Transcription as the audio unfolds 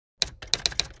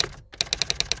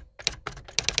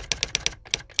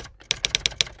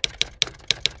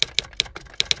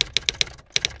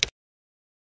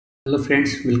Hello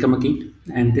friends, welcome again.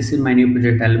 And this is my new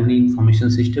project Alumni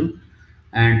Information System.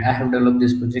 And I have developed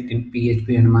this project in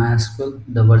PHP and MySQL.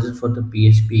 The version for the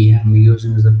PHP I'm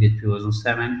using is the PHP version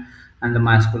 7 and the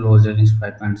MySQL version is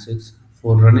 5.6.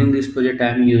 For running this project I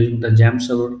am using the Jam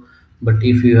server. But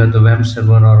if you have the WAM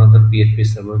server or other PHP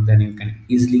server, then you can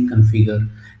easily configure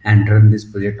and run this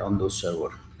project on those server.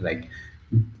 Right.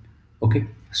 Okay,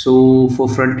 so for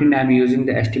frontend, I'm using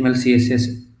the HTML,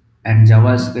 CSS, and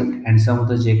JavaScript, and some of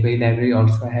the jQuery library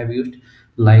also I have used,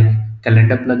 like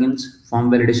calendar plugins,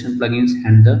 form validation plugins,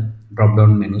 and the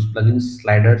drop-down menus plugins,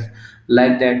 sliders.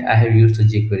 Like that, I have used the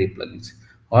jQuery plugins.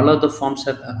 All of the forms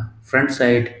are front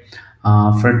side,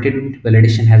 front-end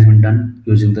validation has been done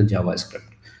using the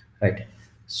JavaScript, right?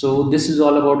 So this is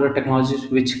all about the technologies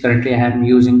which currently I am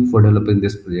using for developing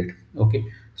this project. Okay,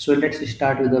 so let's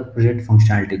start with the project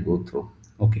functionality go through.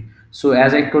 Okay, so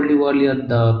as I told you earlier,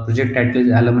 the project title is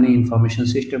Alumni Information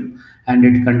System, and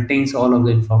it contains all of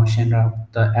the information of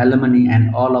the alumni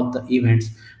and all of the events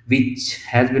which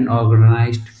has been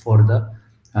organized for the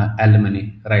alumni,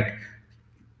 right?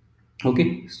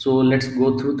 Okay, so let's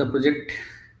go through the project.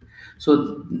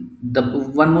 So the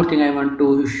one more thing I want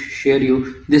to share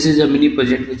you, this is a mini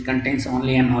project which contains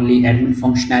only and only admin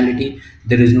functionality.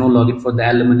 There is no login for the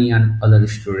alumni and other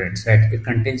students, right? It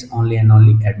contains only and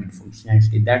only admin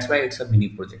functionality. That's why it's a mini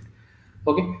project.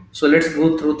 Okay, so let's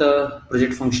go through the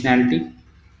project functionality.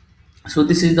 So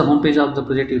this is the home page of the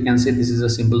project. You can say this is a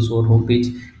simple source home page,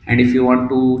 and if you want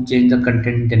to change the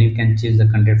content, then you can change the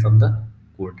content from the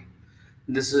code.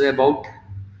 This is about,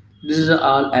 this is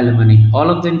all alumni.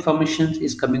 All of the information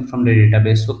is coming from the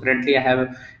database. So currently I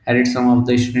have added some of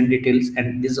the student details,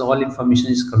 and this all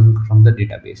information is coming from the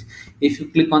database. If you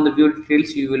click on the view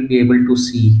details, you will be able to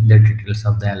see the details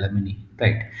of the alumni,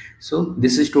 right? So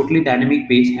this is totally dynamic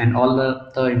page, and all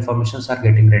the informations are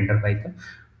getting rendered by the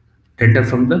render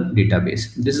from the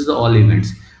database. This is the all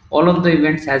events. All of the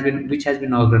events has been which has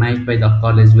been organized by the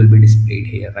college will be displayed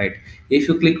here, right? If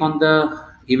you click on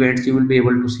the events, you will be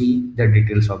able to see the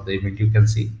details of the event. You can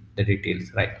see the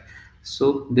details, right?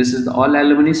 So this is the all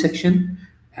alumni section,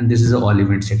 and this is the all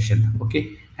event section.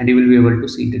 Okay, and you will be able to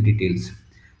see the details.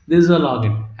 This is a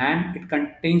login, and it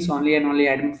contains only and only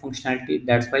admin functionality.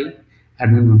 That's why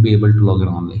admin will be able to log in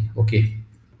only. Okay,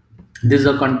 this is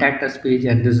a contact us page,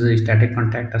 and this is a static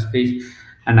contact us page,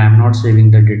 and I'm not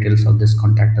saving the details of this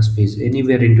contact us page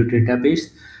anywhere into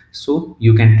database, so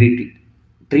you can treat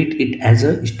it as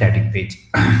a static page.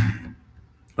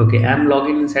 Okay, I'm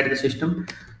logging inside the system.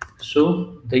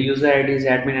 So the user ID is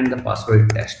admin and the password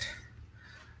is test.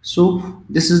 So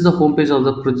this is the home page of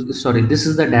the project. Sorry, this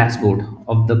is the dashboard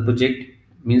of the project.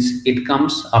 Means it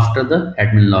comes after the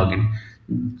admin login.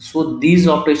 So these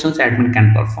operations admin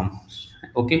can perform.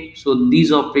 Okay, so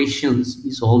these operations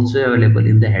is also available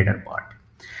in the header part,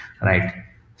 right?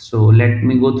 So let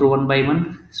me go through one by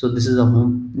one. So this is a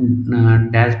home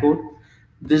dashboard.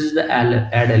 This is the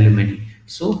add alumni.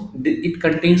 So it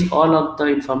contains all of the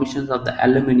information of the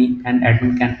alumni, and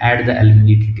admin can add the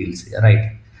alumni details,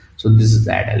 right? So this is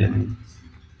the add element.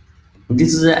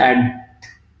 This is the add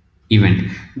event.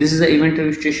 This is the event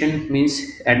registration, means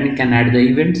admin can add the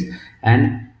events,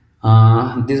 and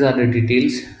these are the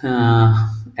details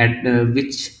at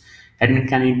which admin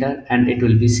can enter, and it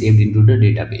will be saved into the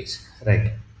database,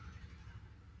 right?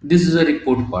 This is a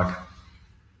report part.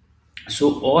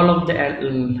 So all of the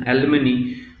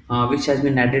alumni which has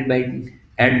been added by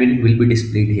admin will be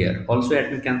displayed here. Also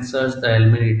admin can search the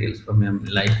alumni details from him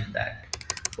like that.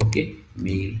 Okay,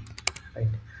 mail, right?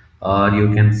 Or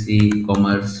you can see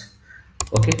commerce.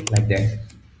 Okay, like that.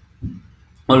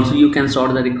 Also you can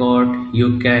sort the record.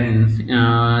 You can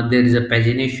there is a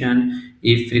pagination.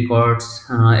 If records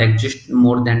exist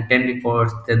more than 10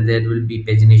 records, then there will be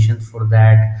paginations for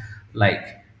that,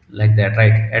 like like that,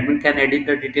 right? Admin can edit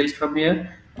the details from here.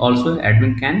 Also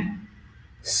admin can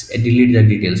delete the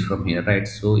details from here, right?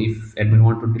 So if admin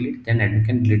want to delete, then admin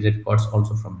can delete the records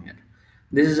also from here.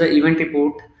 This is the event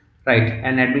report, right?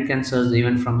 And admin can search the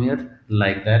event from here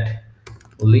like that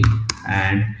only,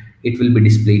 and it will be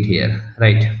displayed here,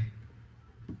 right?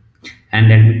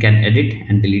 And admin can edit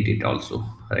and delete it also,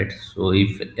 right? So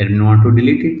if admin want to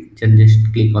delete it, then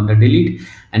just click on the delete,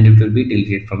 and it will be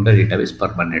deleted from the database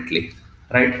permanently,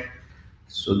 right?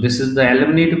 So this is the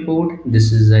alumni report.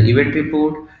 This is the event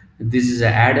report. This is the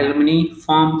add alumni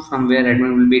form, from where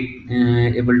admin will be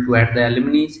able to add the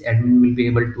alumni. Admin will be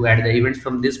able to add the events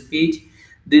from this page.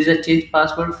 This is a change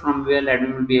password, from where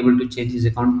admin will be able to change his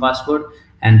account password,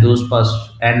 and those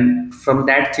and from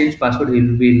that change password he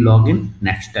will be login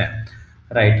next time,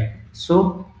 right?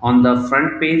 So on the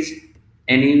front page,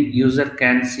 any user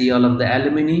can see all of the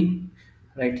alumni,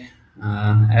 right?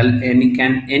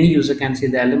 any user can see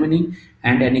the alumni,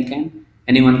 and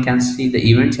anyone can see the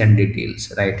events and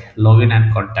details, right? Login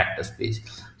and contact us page.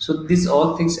 So these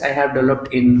all things I have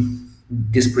developed in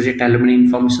this project alumni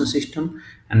information system.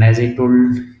 And as I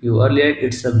told you earlier,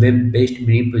 it's a web based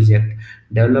mini project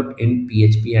developed in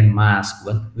PHP and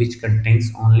MySQL, which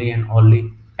contains only and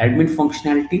only admin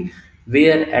functionality,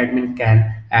 where admin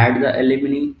can add the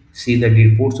alumni, see the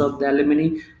reports of the alumni,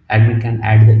 admin can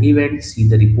add the event, see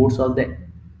the reports of the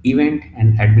event,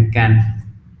 and admin can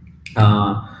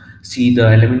uh, see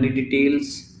the alumni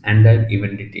details and the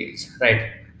event details,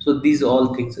 right? So these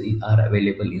all things are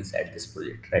available inside this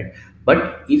project, right?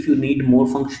 But if you need more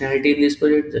functionality in this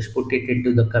project, just put it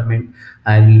into the comment.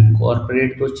 I will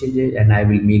incorporate those changes and I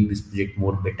will make this project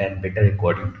more better and better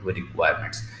according to your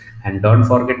requirements. And don't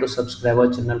forget to subscribe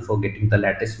our channel for getting the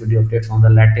latest video updates on the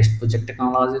latest project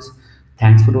technologies.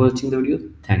 Thanks for watching the video.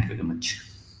 Thank you very much.